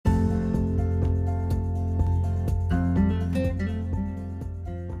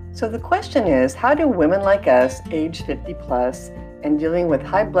So the question is, how do women like us, age 50 plus, and dealing with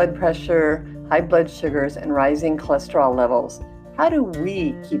high blood pressure, high blood sugars, and rising cholesterol levels, how do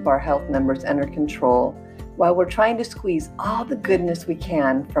we keep our health numbers under control while we're trying to squeeze all the goodness we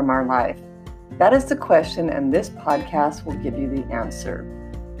can from our life? That is the question, and this podcast will give you the answer.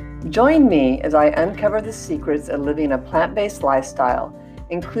 Join me as I uncover the secrets of living a plant-based lifestyle,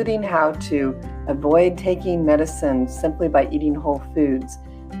 including how to avoid taking medicine simply by eating whole foods,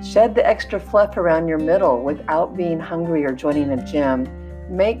 shed the extra fluff around your middle without being hungry or joining a gym,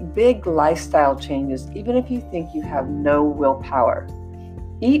 make big lifestyle changes even if you think you have no willpower.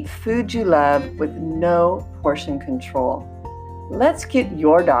 Eat food you love with no portion control. Let's get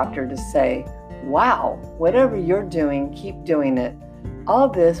your doctor to say, wow, whatever you're doing, keep doing it. All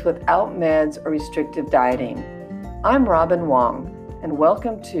this without meds or restrictive dieting. I'm Robin Wong, and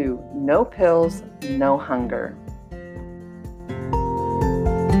welcome to No Pills, No Hunger.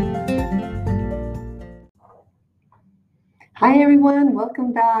 Hi everyone,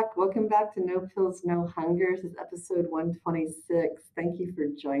 welcome back. Welcome back to No Pills, No Hunger. This is episode 126. Thank you for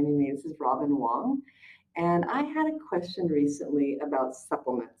joining me. This is Robin Wong, and I had a question recently about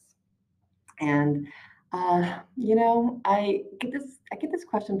supplements. And I get this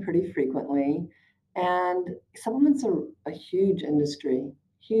question pretty frequently, and supplements are a huge industry,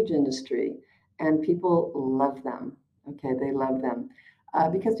 and people love them. Okay, they love them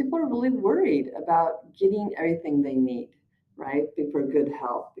because people are really worried about getting everything they need, right, for good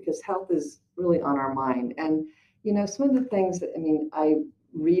health, because health is really on our mind. And some of the things that I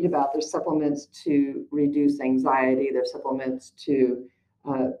read about, there's supplements to reduce anxiety, there's supplements to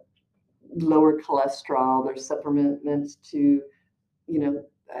lower cholesterol. There's supplements to, you know,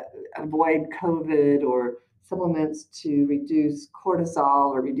 avoid COVID, or supplements to reduce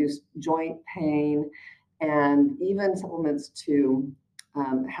cortisol or reduce joint pain, and even supplements to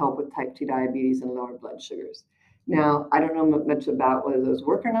help with type 2 diabetes and lower blood sugars. Now, I don't know much about whether those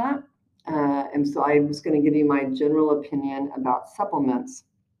work or not. And so I was going to give you my general opinion about supplements.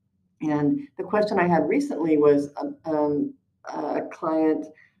 And the question I had recently was a client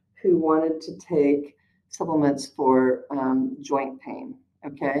who wanted to take supplements for joint pain.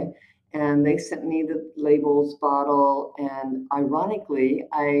 Okay. And they sent me the labels bottle. And ironically,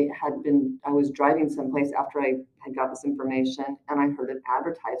 I was driving someplace after I had got this information, and I heard an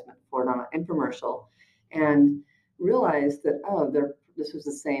advertisement for it on an infomercial, and realized that, this was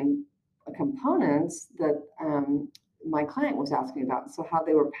the same components that my client was asking about. So how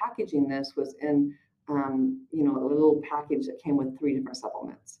they were packaging this was in, a little package that came with 3 different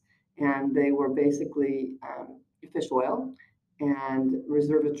supplements. And they were basically fish oil and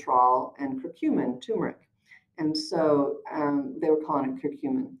resveratrol and curcumin, turmeric. And so they were calling it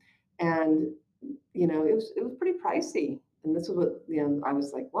curcumin. And, it was pretty pricey. And this is what, I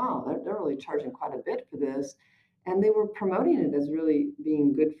was like, wow, they're really charging quite a bit for this. And they were promoting it as really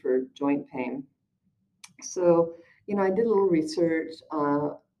being good for joint pain. So, I did a little research.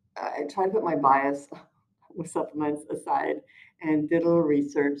 I tried to put my bias with supplements aside and did a little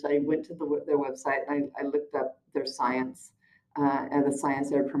research. I went to their website, and I looked up their science and the science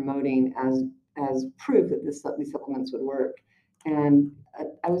they're promoting as proof that these supplements would work. And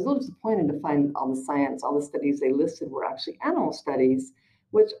I was a little disappointed to find all the science, all the studies they listed were actually animal studies,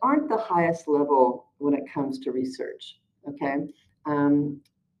 which aren't the highest level when it comes to research. Okay.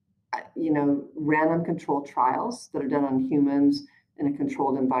 Random controlled trials that are done on humans in a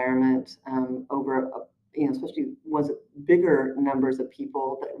controlled environment especially ones with bigger numbers of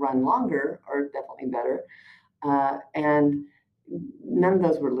people that run longer, are definitely better. And none of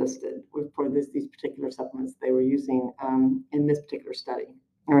those were listed for these particular supplements they were using in this particular study,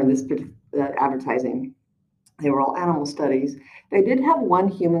 or in this advertising. They were all animal studies. They did have one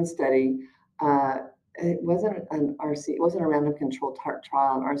human study. It wasn't it wasn't a random controlled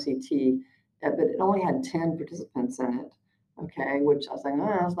trial, an RCT, but it only had 10 participants in it. Okay, which I was like,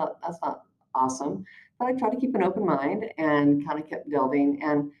 that's not awesome. But I tried to keep an open mind and kind of kept delving.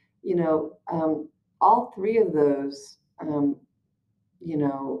 And all 3 of those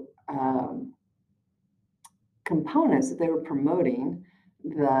components that they were promoting,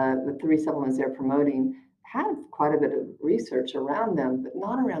 the 3 supplements they were promoting, had quite a bit of research around them, but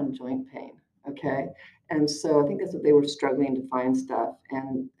not around joint pain. Okay. And so I think that's what they were struggling to find stuff.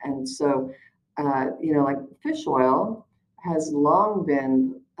 And so, like fish oil has long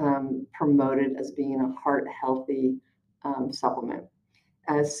been promoted as being a heart healthy supplement.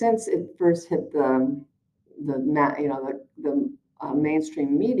 Since it first hit the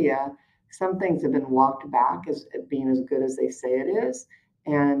mainstream media, some things have been walked back as being as good as they say it is.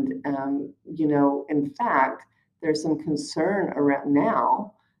 And, in fact, there's some concern around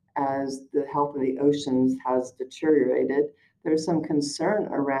now as the health of the oceans has deteriorated, there's some concern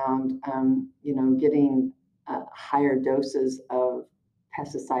around, getting higher doses of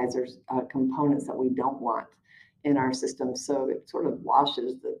pesticides or components that we don't want in our system. So it sort of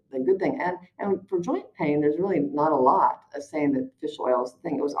washes the good thing. And for joint pain, there's really not a lot of saying that fish oil is the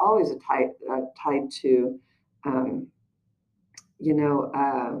thing. It was always tied to, um, you know,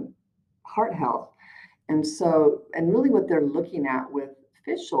 heart health. And so, and really what they're looking at with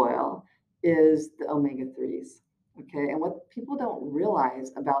fish oil is the omega 3s. Okay. And what people don't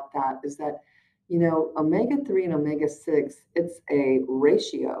realize about that is that, omega 3 and omega 6, it's a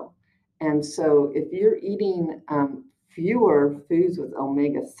ratio. And so if you're eating fewer foods with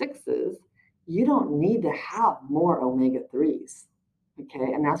omega 6s, you don't need to have more omega 3s.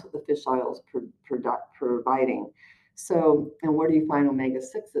 Okay. And that's what the fish oil is providing. So, and where do you find omega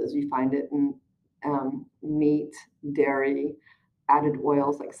 6s? You find it in meat, dairy, added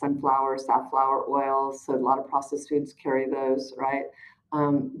oils like sunflower, safflower oils. So a lot of processed foods carry those, right?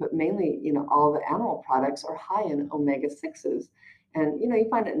 But mainly, all the animal products are high in omega 6s. And, you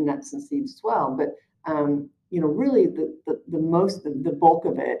find it in nuts and seeds as well. But, really the bulk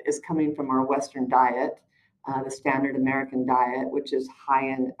of it is coming from our Western diet, the standard American diet, which is high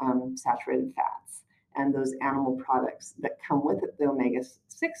in saturated fats and those animal products that come with it, the omega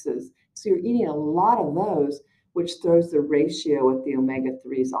 6s. So you're eating a lot of those, which throws the ratio with the omega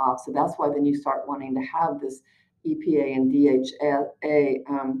 3s off. So that's why then you start wanting to have this EPA and DHA,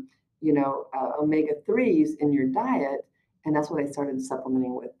 omega 3s in your diet. And that's why they started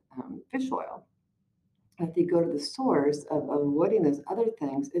supplementing with fish oil. If you go to the source of avoiding those other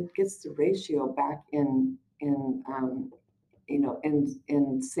things, it gets the ratio back in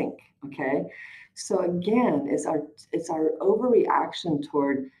sync. Okay. So again, it's our overreaction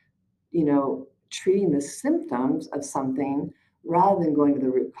toward, treating the symptoms of something rather than going to the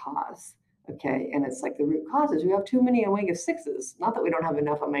root cause. Okay. And it's like the root cause is we have too many omega 6s, not that we don't have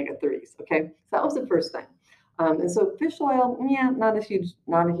enough omega 3s. Okay. So that was the first thing. And so fish oil, yeah, not a huge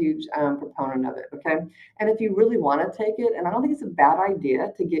proponent of it. Okay. And if you really want to take it, and I don't think it's a bad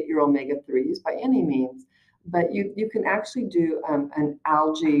idea to get your omega 3s by any means, but you can actually do an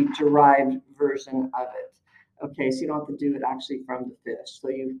algae derived version of it. Okay, so you don't have to do it actually from the fish. So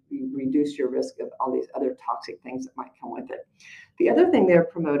you reduce your risk of all these other toxic things that might come with it. The other thing they're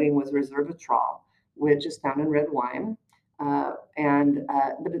promoting was resveratrol, which is found in red wine. But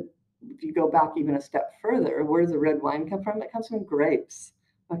if you go back even a step further, where does the red wine come from? It comes from grapes.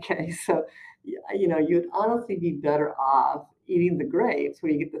 Okay, so you'd honestly be better off eating the grapes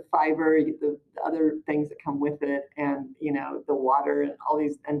where you get the fiber, you get the other things that come with it, and the water and all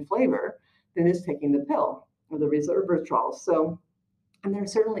these and flavor, than is taking the pill or the resveratrol. So, and there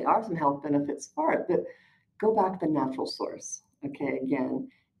certainly are some health benefits for it, but go back to the natural source. Okay, again,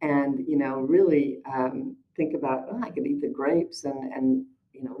 and really think about, I could eat the grapes and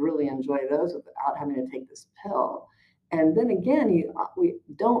really enjoy those without having to take this pill. And then again, we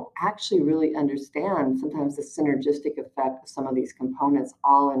don't actually really understand sometimes the synergistic effect of some of these components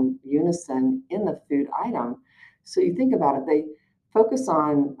all in unison in the food item. So you think about it, they focus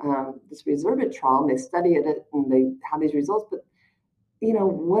on this resveratrol, and they study it, and they have these results, but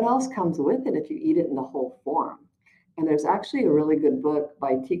what else comes with it if you eat it in the whole form? And there's actually a really good book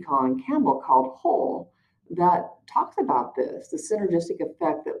by T. Colin Campbell called Whole that talks about this, the synergistic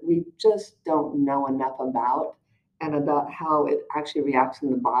effect that we just don't know enough about, and about how it actually reacts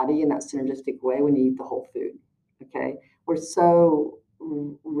in the body in that synergistic way when you eat the whole food. Okay. We're so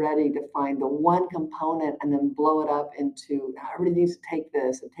ready to find the one component and then blow it up into everybody needs to take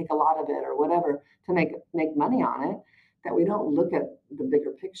this and take a lot of it or whatever to make money on it, that we don't look at the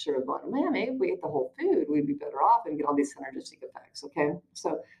bigger picture of going, man, maybe if we ate the whole food, we'd be better off and get all these synergistic effects. Okay.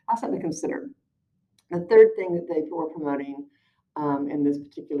 So that's something to consider. The third thing that they were promoting in this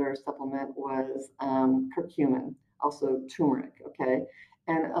particular supplement was curcumin, also turmeric. Okay.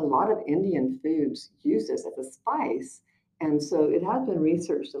 And a lot of Indian foods use this as a spice. And so it has been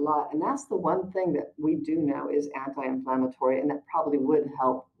researched a lot. And that's the one thing that we do know is anti-inflammatory, and that probably would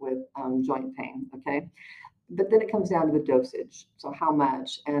help with joint pain. Okay. But then it comes down to the dosage. So how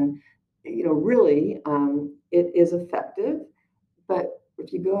much? And, really, it is effective. But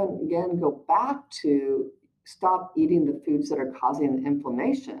if you go back to stop eating the foods that are causing the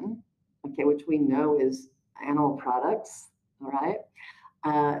inflammation, okay, which we know is animal products, all right,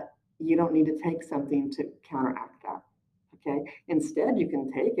 you don't need to take something to counteract that. Okay. Instead, you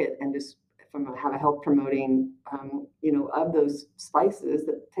can take it and just have a health promoting, of those spices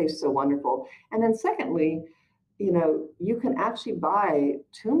that taste so wonderful. And then secondly, you can actually buy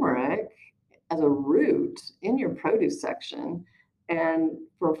turmeric as a root in your produce section. and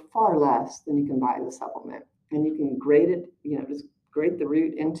for far less than you can buy the supplement. And you can grate it, just grate the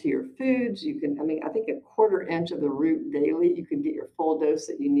root into your foods. You can, I think a quarter inch of the root daily, you can get your full dose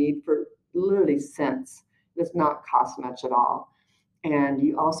that you need for literally cents. It does not cost much at all. And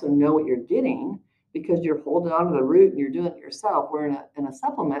you also know what you're getting because you're holding on to the root and you're doing it yourself. We're in a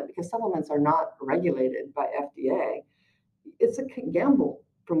supplement, because supplements are not regulated by FDA. It's a gamble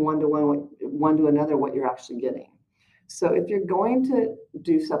from one to another what you're actually getting. So if you're going to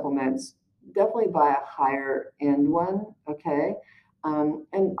do supplements, definitely buy a higher end one, okay?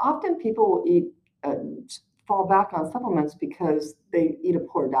 And often people will fall back on supplements because they eat a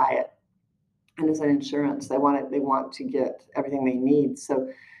poor diet, and it's an insurance. They want to get everything they need. So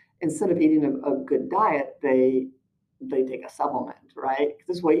instead of eating a good diet, they take a supplement, right?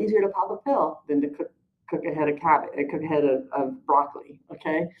 Because it's way easier to pop a pill than to cook a head of cabbage, cook a head of broccoli.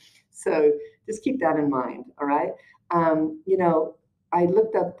 Okay, so just keep that in mind. All right. I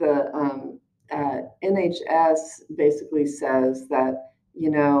looked up the NHS basically says that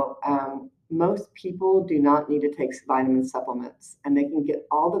most people do not need to take vitamin supplements, and they can get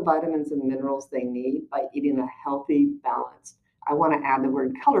all the vitamins and minerals they need by eating a healthy, balanced, I want to add the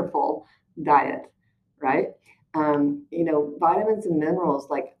word colorful, diet, right? Vitamins and minerals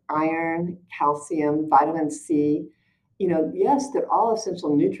like iron, calcium, vitamin C, yes, they're all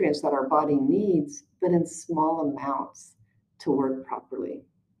essential nutrients that our body needs, but in small amounts to work properly.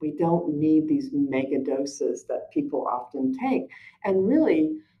 We don't need these mega doses that people often take, and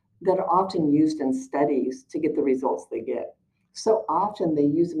really that are often used in studies to get the results they get. So often they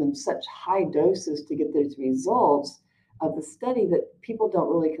use them in such high doses to get those results of the study that people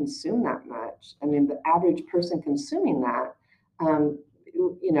don't really consume that much. I mean, the average person consuming that, and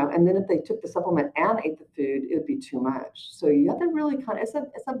then if they took the supplement and ate the food, it would be too much. So you have to really it's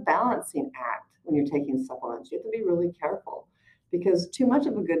a balancing act when you're taking supplements. You have to be really careful, because too much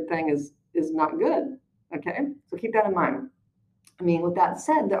of a good thing is not good. Okay, so keep that in mind. I mean, with that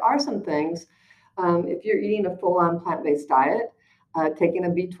said, there are some things. If you're eating a full-on plant-based diet, taking a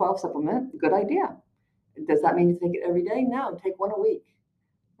B12 supplement, good idea. Does that mean you take it every day? No, take one a week,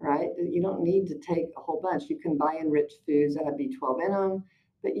 right? You don't need to take a whole bunch. You can buy enriched foods that have B12 in them,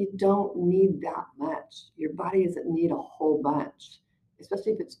 but you don't need that much. Your body doesn't need a whole bunch,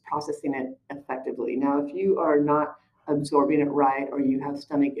 especially if it's processing it effectively. Now, if you are not absorbing it right, or you have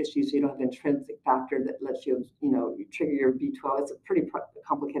stomach issues, you don't have intrinsic factor that lets you trigger your B12, it's a pretty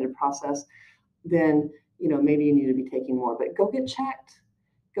complicated process, then maybe you need to be taking more. But go get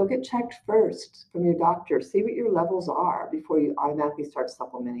checked first from your doctor. See what your levels are before you automatically start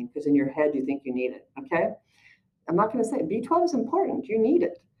supplementing, because in your head you think you need it. Okay, I'm not going to say B12 is important, you need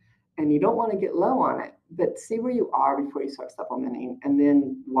it, and you don't want to get low on it, but see where you are before you start supplementing, and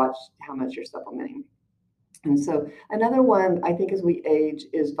then watch how much you're supplementing. And so another one, I think, as we age,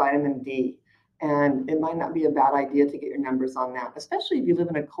 is vitamin D. And it might not be a bad idea to get your numbers on that, especially if you live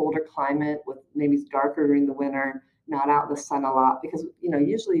in a colder climate with maybe it's darker during the winter, not out in the sun a lot, because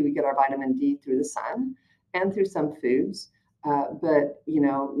usually we get our vitamin D through the sun and through some foods. But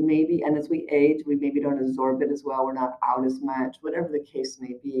maybe, and as we age, we maybe don't absorb it as well. We're not out as much, whatever the case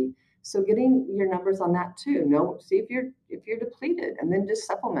may be. So getting your numbers on that too. See if you're depleted, and then just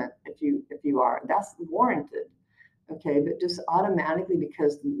supplement if you are. That's warranted. Okay, but just automatically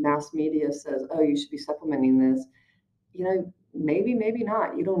because mass media says, oh, you should be supplementing this, maybe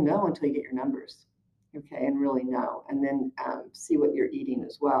not. You don't know until you get your numbers. Okay, and really know, and then see what you're eating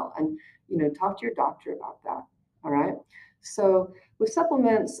as well, and talk to your doctor about that. All right. So with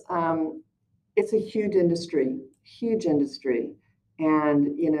supplements, it's a huge industry, and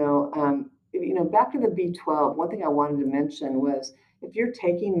back to the B12. One thing I wanted to mention was if you're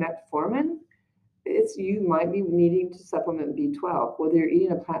taking metformin, you might be needing to supplement B12, whether you're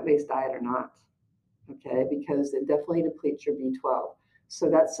eating a plant-based diet or not. Okay, because it definitely depletes your B12. So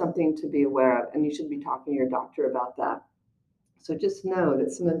that's something to be aware of, and you should be talking to your doctor about that. So just know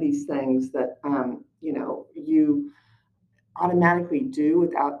that some of these things that you automatically do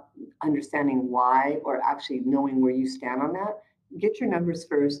without understanding why or actually knowing where you stand on that, get your numbers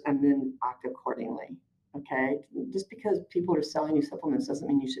first and then act accordingly. Okay, just because people are selling you supplements doesn't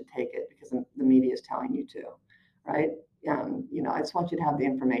mean you should take it because the media is telling you to, right? I just want you to have the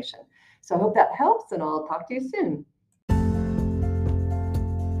information. So I hope that helps, and I'll talk to you soon.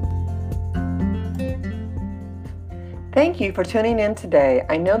 Thank you for tuning in today.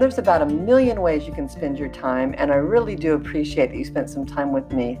 I know there's about 1 million ways you can spend your time, and I really do appreciate that you spent some time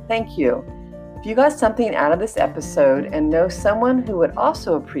with me. Thank you. If you got something out of this episode and know someone who would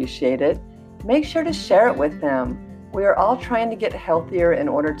also appreciate it, make sure to share it with them. We are all trying to get healthier in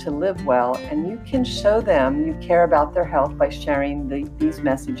order to live well, and you can show them you care about their health by sharing these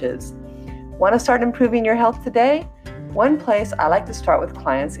messages. Want to start improving your health today? One place I like to start with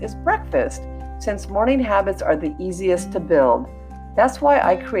clients is breakfast, since morning habits are the easiest to build. That's why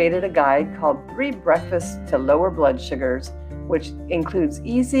I created a guide called 3 Breakfasts to Lower Blood Sugars, which includes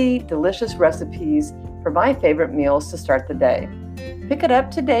easy, delicious recipes for my favorite meals to start the day. Pick it up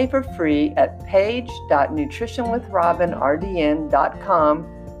today for free at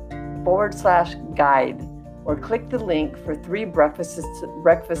page.nutritionwithrobinrdn.com/guide, or click the link for 3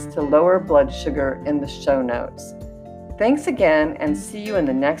 breakfasts to lower blood sugar in the show notes. Thanks again, and see you in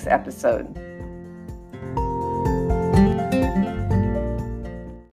the next episode.